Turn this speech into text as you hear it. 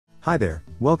Hi there,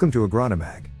 welcome to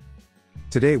Agronomag.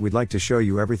 Today we'd like to show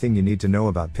you everything you need to know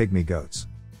about pygmy goats.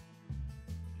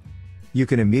 You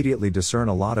can immediately discern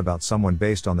a lot about someone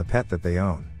based on the pet that they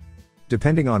own.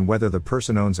 Depending on whether the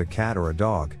person owns a cat or a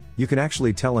dog, you can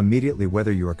actually tell immediately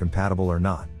whether you are compatible or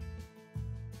not.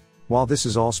 While this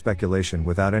is all speculation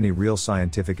without any real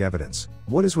scientific evidence,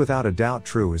 what is without a doubt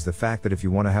true is the fact that if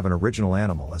you want to have an original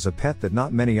animal as a pet that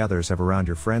not many others have around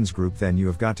your friends group, then you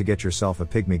have got to get yourself a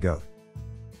pygmy goat.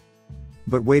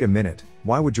 But wait a minute,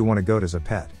 why would you want a goat as a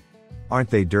pet? Aren't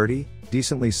they dirty,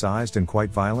 decently sized and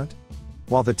quite violent?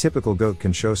 While the typical goat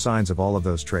can show signs of all of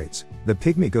those traits, the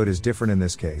pygmy goat is different in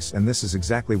this case, and this is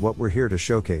exactly what we're here to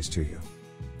showcase to you.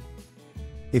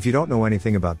 If you don't know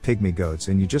anything about pygmy goats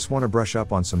and you just want to brush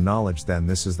up on some knowledge, then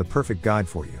this is the perfect guide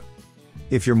for you.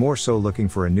 If you're more so looking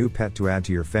for a new pet to add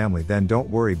to your family, then don't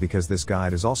worry, because this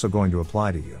guide is also going to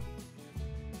apply to you.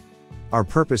 Our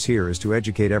purpose here is to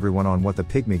educate everyone on what the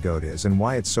pygmy goat is and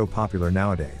why it's so popular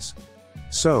nowadays.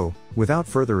 So, without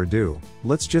further ado,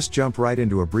 let's just jump right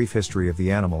into a brief history of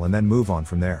the animal and then move on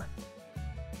from there.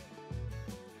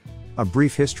 A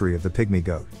brief history of the pygmy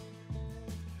goat.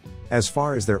 As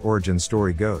far as their origin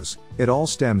story goes, it all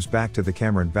stems back to the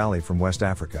Cameroon Valley from West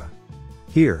Africa.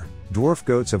 Here, dwarf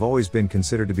goats have always been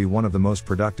considered to be one of the most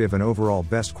productive and overall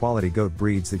best quality goat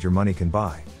breeds that your money can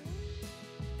buy.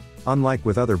 Unlike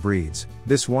with other breeds,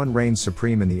 this one reigns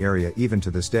supreme in the area even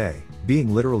to this day,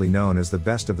 being literally known as the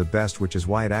best of the best, which is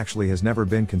why it actually has never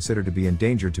been considered to be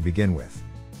endangered to begin with.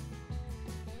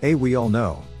 We all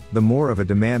know, the more of a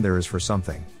demand there is for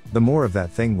something, the more of that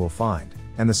thing we'll find,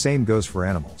 and the same goes for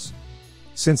animals.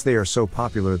 Since they are so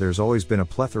popular, there's always been a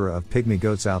plethora of pygmy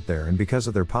goats out there, and because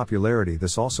of their popularity,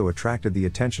 this also attracted the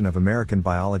attention of American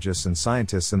biologists and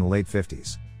scientists in the late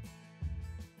 50s.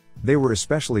 They were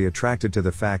especially attracted to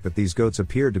the fact that these goats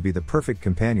appeared to be the perfect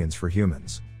companions for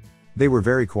humans. They were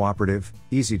very cooperative,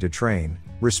 easy to train,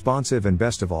 responsive, and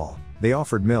best of all, they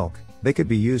offered milk, they could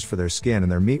be used for their skin,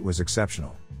 and their meat was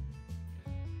exceptional.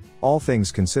 All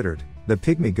things considered, the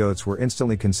pygmy goats were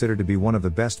instantly considered to be one of the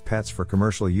best pets for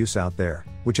commercial use out there,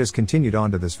 which has continued on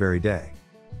to this very day.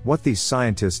 What these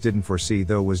scientists didn't foresee,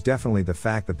 though, was definitely the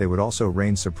fact that they would also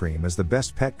reign supreme as the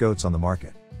best pet goats on the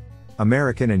market.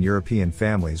 American and European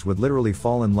families would literally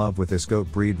fall in love with this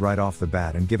goat breed right off the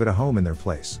bat and give it a home in their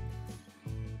place.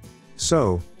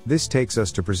 So, this takes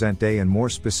us to present day, and more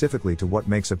specifically to what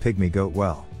makes a pygmy goat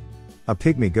well. A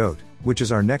pygmy goat, which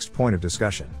is our next point of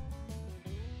discussion.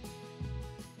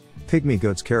 Pygmy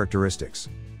goats' characteristics.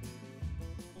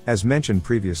 As mentioned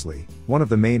previously, one of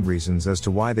the main reasons as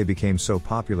to why they became so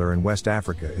popular in West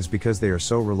Africa is because they are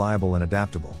so reliable and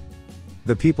adaptable.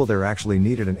 The people there actually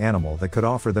needed an animal that could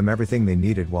offer them everything they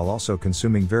needed while also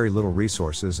consuming very little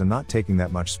resources and not taking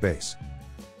that much space.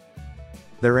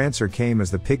 Their answer came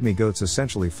as the pygmy goats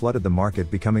essentially flooded the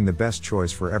market, becoming the best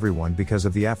choice for everyone because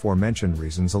of the aforementioned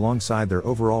reasons, alongside their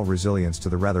overall resilience to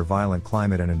the rather violent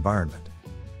climate and environment.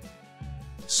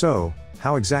 So,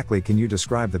 how exactly can you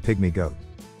describe the pygmy goat?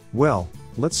 Well,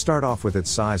 let's start off with its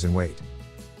size and weight.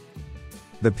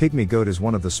 The pygmy goat is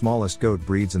one of the smallest goat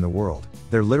breeds in the world.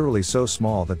 They're literally so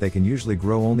small that they can usually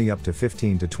grow only up to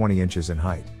 15 to 20 inches in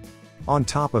height. On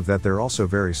top of that, they're also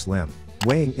very slim,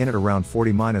 weighing in at around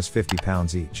 40–50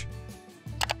 pounds each.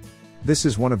 This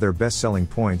is one of their best selling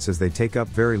points, as they take up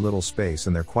very little space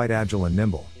and they're quite agile and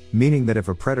nimble, meaning that if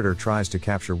a predator tries to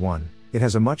capture one, it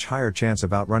has a much higher chance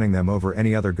of outrunning them over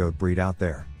any other goat breed out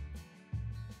there.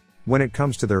 When it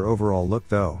comes to their overall look,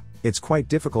 though, it's quite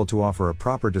difficult to offer a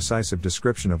proper decisive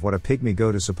description of what a pygmy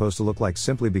goat is supposed to look like,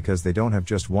 simply because they don't have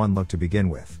just one look to begin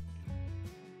with.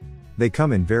 They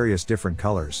come in various different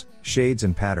colors, shades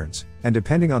and patterns, and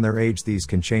depending on their age these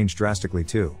can change drastically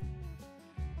too.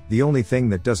 The only thing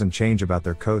that doesn't change about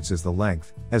their coats is the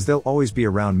length, as they'll always be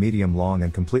around medium long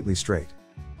and completely straight.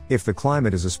 If the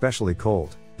climate is especially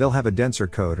cold, they'll have a denser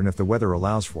coat, and if the weather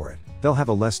allows for it, they'll have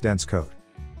a less dense coat.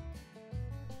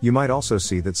 You might also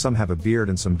see that some have a beard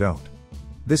and some don't.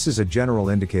 This is a general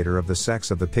indicator of the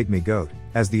sex of the pygmy goat,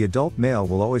 as the adult male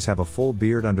will always have a full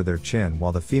beard under their chin,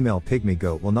 while the female pygmy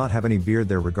goat will not have any beard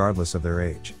there regardless of their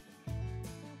age.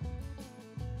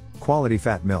 Quality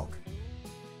fat milk.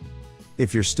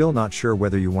 If you're still not sure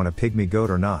whether you want a pygmy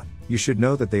goat or not, you should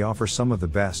know that they offer some of the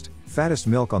best, fattest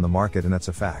milk on the market, and that's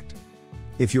a fact.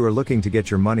 If you are looking to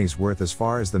get your money's worth as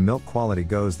far as the milk quality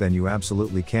goes, then you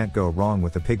absolutely can't go wrong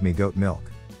with the pygmy goat milk.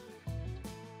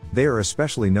 They are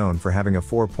especially known for having a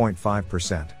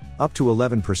 4.5%, up to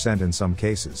 11% in some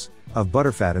cases, of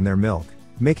butterfat in their milk,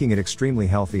 making it extremely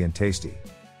healthy and tasty.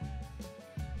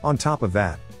 On top of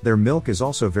that, their milk is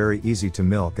also very easy to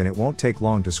milk, and it won't take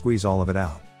long to squeeze all of it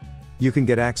out. You can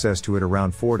get access to it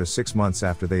around 4 to 6 months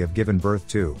after they have given birth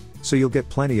too, so you'll get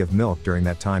plenty of milk during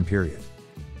that time period.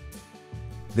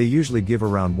 They usually give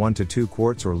around 1 to 2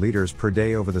 quarts or liters per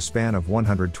day over the span of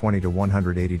 120 to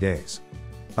 180 days.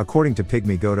 According to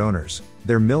pygmy goat owners,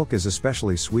 their milk is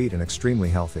especially sweet and extremely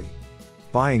healthy.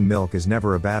 Buying milk is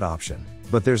never a bad option,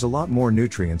 but there's a lot more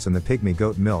nutrients in the pygmy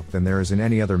goat milk than there is in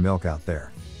any other milk out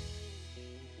there.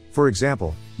 For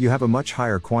example, you have a much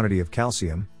higher quantity of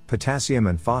calcium, potassium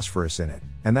and phosphorus in it,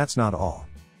 and that's not all.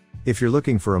 If you're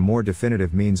looking for a more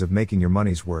definitive means of making your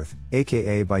money's worth,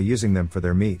 aka by using them for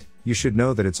their meat, you should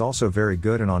know that it's also very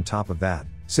good, and on top of that,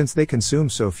 since they consume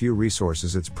so few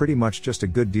resources, it's pretty much just a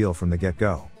good deal from the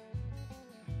get-go.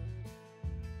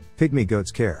 Pygmy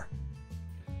goats care.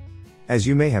 As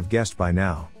you may have guessed by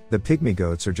now, the pygmy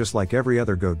goats are just like every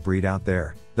other goat breed out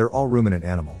there, they're all ruminant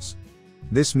animals.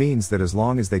 This means that as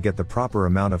long as they get the proper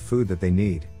amount of food that they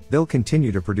need, they'll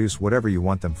continue to produce whatever you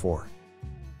want them for.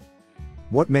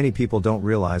 What many people don't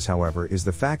realize, however, is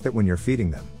the fact that when you're feeding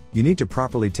them, you need to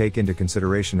properly take into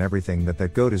consideration everything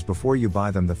that goat is before you buy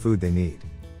them the food they need.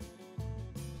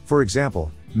 For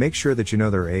example, make sure that you know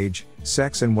their age,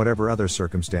 sex and whatever other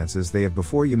circumstances they have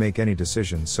before you make any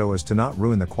decisions, so as to not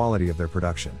ruin the quality of their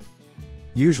production.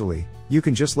 Usually, you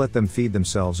can just let them feed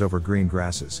themselves over green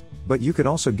grasses, but you could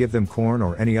also give them corn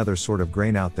or any other sort of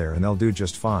grain out there and they'll do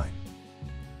just fine.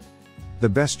 The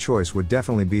best choice would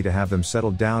definitely be to have them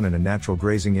settled down in a natural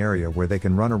grazing area where they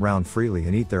can run around freely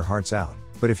and eat their hearts out,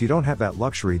 but if you don't have that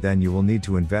luxury, then you will need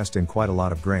to invest in quite a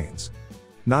lot of grains.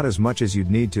 Not as much as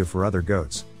you'd need to for other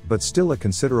goats, but still a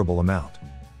considerable amount.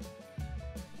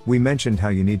 We mentioned how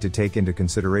you need to take into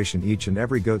consideration each and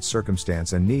every goat's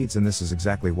circumstance and needs, and this is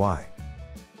exactly why.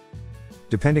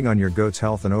 Depending on your goat's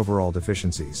health and overall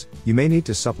deficiencies, you may need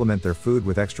to supplement their food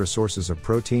with extra sources of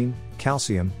protein,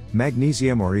 calcium,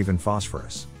 magnesium or even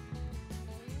phosphorus.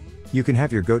 You can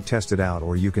have your goat tested out,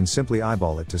 or you can simply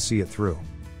eyeball it to see it through.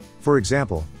 For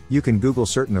example, you can Google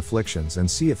certain afflictions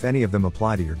and see if any of them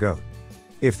apply to your goat.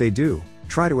 If they do,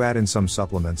 try to add in some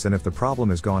supplements, and if the problem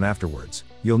is gone afterwards,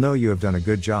 you'll know you have done a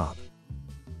good job.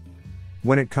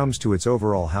 When it comes to its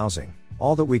overall housing,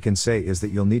 all that we can say is that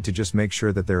you'll need to just make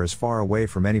sure that they're as far away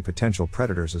from any potential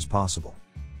predators as possible.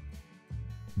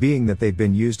 Being that they've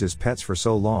been used as pets for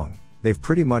so long, they've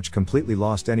pretty much completely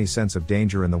lost any sense of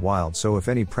danger in the wild, so if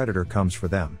any predator comes for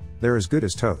them, they're as good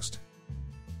as toast.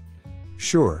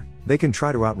 Sure, they can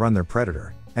try to outrun their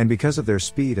predator, and because of their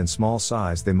speed and small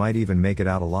size they might even make it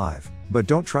out alive, but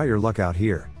don't try your luck out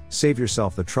here, save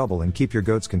yourself the trouble and keep your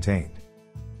goats contained.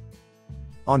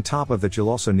 On top of that, you'll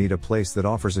also need a place that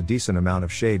offers a decent amount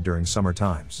of shade during summer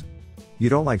times. You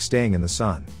don't like staying in the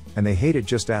sun, and they hate it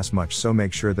just as much, so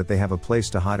make sure that they have a place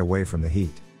to hide away from the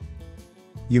heat.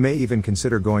 You may even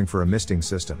consider going for a misting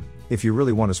system, if you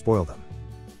really want to spoil them.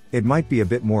 It might be a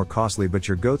bit more costly, but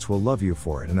your goats will love you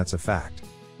for it, and that's a fact.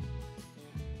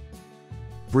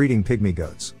 Breeding pygmy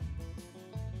goats.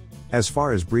 As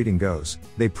far as breeding goes,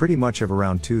 they pretty much have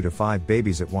around 2 to 5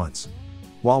 babies at once.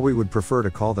 While we would prefer to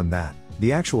call them that,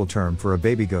 the actual term for a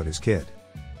baby goat is kid.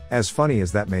 As funny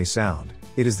as that may sound,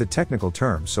 it is the technical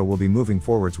term, so we'll be moving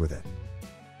forwards with it.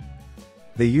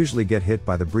 They usually get hit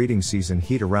by the breeding season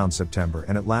heat around September,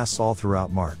 and it lasts all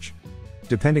throughout March.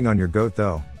 Depending on your goat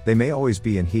though, they may always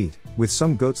be in heat, with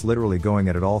some goats literally going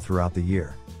at it all throughout the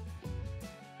year.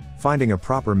 Finding a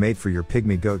proper mate for your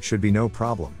pygmy goat should be no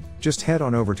problem. Just head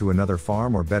on over to another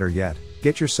farm, or better yet,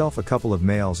 get yourself a couple of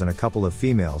males and a couple of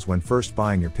females when first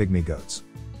buying your pygmy goats.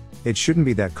 It shouldn't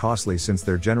be that costly since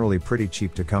they're generally pretty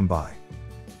cheap to come by.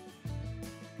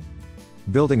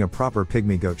 Building a proper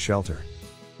pygmy goat shelter.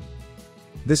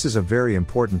 This is a very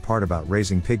important part about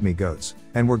raising pygmy goats,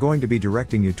 and we're going to be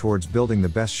directing you towards building the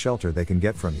best shelter they can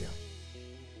get from you.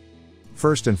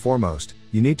 First and foremost,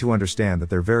 you need to understand that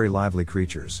they're very lively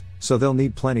creatures, so they'll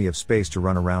need plenty of space to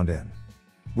run around in.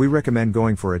 We recommend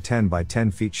going for a 10 by 10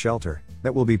 feet shelter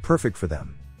that will be perfect for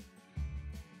them.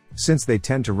 Since they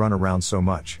tend to run around so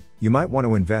much, you might want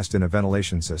to invest in a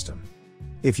ventilation system.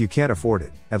 If you can't afford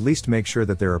it, at least make sure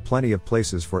that there are plenty of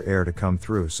places for air to come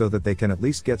through so that they can at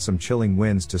least get some chilling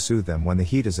winds to soothe them when the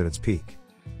heat is at its peak.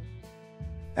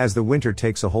 As the winter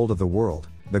takes a hold of the world,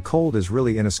 the cold is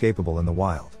really inescapable in the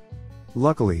wild.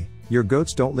 Luckily, your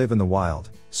goats don't live in the wild,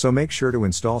 so make sure to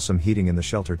install some heating in the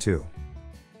shelter too.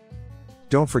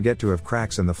 Don't forget to have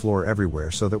cracks in the floor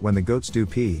everywhere so that when the goats do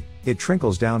pee, it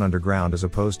trickles down underground as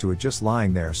opposed to it just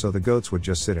lying there so the goats would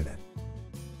just sit in it.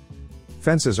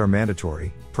 Fences are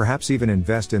mandatory, perhaps even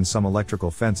invest in some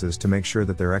electrical fences to make sure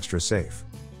that they're extra safe.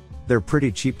 They're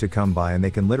pretty cheap to come by and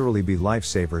they can literally be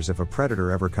lifesavers if a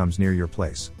predator ever comes near your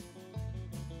place.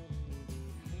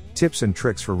 Tips and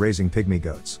tricks for raising pygmy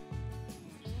goats.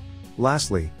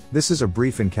 Lastly, this is a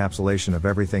brief encapsulation of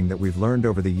everything that we've learned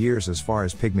over the years as far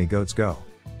as pygmy goats go.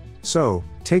 So,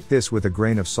 take this with a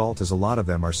grain of salt, as a lot of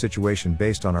them are situation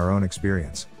based on our own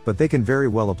experience, but they can very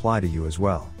well apply to you as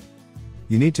well.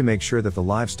 You need to make sure that the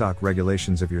livestock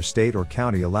regulations of your state or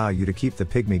county allow you to keep the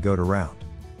pygmy goat around.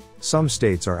 Some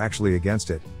states are actually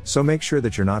against it, so make sure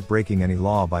that you're not breaking any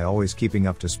law by always keeping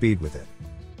up to speed with it.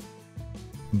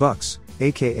 Bucks,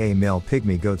 aka male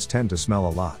pygmy goats, tend to smell a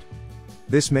lot.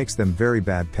 This makes them very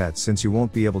bad pets since you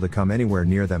won't be able to come anywhere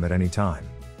near them at any time.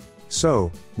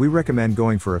 So, we recommend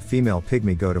going for a female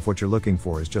pygmy goat if what you're looking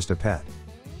for is just a pet.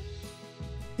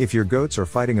 If your goats are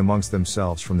fighting amongst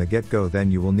themselves from the get-go,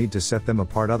 then you will need to set them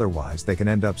apart, otherwise they can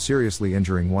end up seriously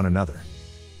injuring one another.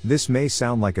 This may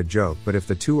sound like a joke, but if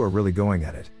the two are really going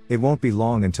at it, it won't be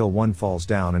long until one falls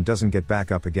down and doesn't get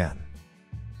back up again.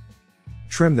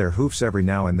 Trim their hoofs every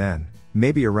now and then,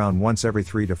 maybe around once every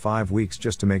 3 to 5 weeks,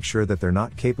 just to make sure that they're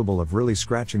not capable of really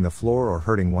scratching the floor or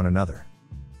hurting one another.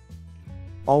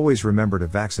 Always remember to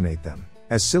vaccinate them.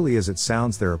 As silly as it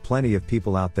sounds, there are plenty of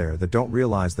people out there that don't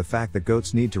realize the fact that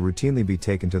goats need to routinely be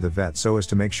taken to the vet so as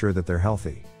to make sure that they're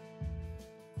healthy.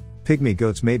 Pygmy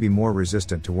goats may be more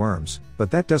resistant to worms, but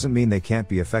that doesn't mean they can't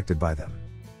be affected by them.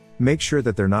 Make sure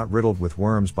that they're not riddled with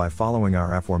worms by following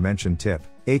our aforementioned tip,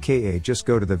 aka just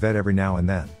go to the vet every now and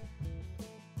then.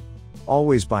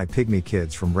 Always buy pygmy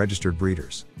kids from registered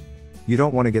breeders. You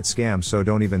don't want to get scammed, so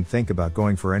don't even think about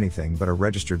going for anything but a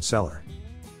registered seller.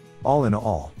 All in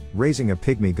all, raising a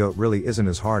pygmy goat really isn't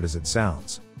as hard as it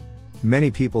sounds. Many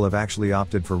people have actually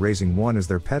opted for raising one as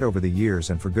their pet over the years,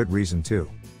 and for good reason too.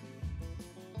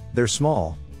 They're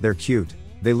small, they're cute,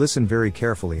 they listen very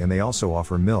carefully, and they also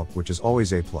offer milk, which is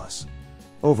always a plus.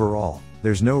 Overall,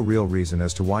 there's no real reason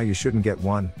as to why you shouldn't get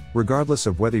one, regardless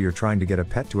of whether you're trying to get a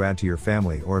pet to add to your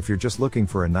family or if you're just looking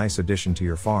for a nice addition to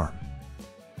your farm.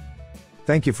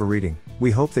 Thank you for reading.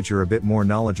 We hope that you're a bit more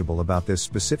knowledgeable about this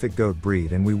specific goat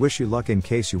breed, and we wish you luck in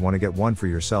case you want to get one for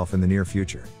yourself in the near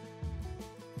future.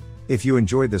 If you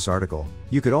enjoyed this article,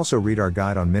 you could also read our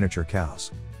guide on miniature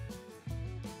cows.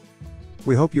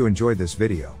 We hope you enjoyed this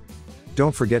video.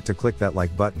 Don't forget to click that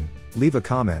like button, leave a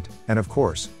comment, and of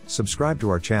course, subscribe to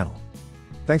our channel.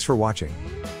 Thanks for watching.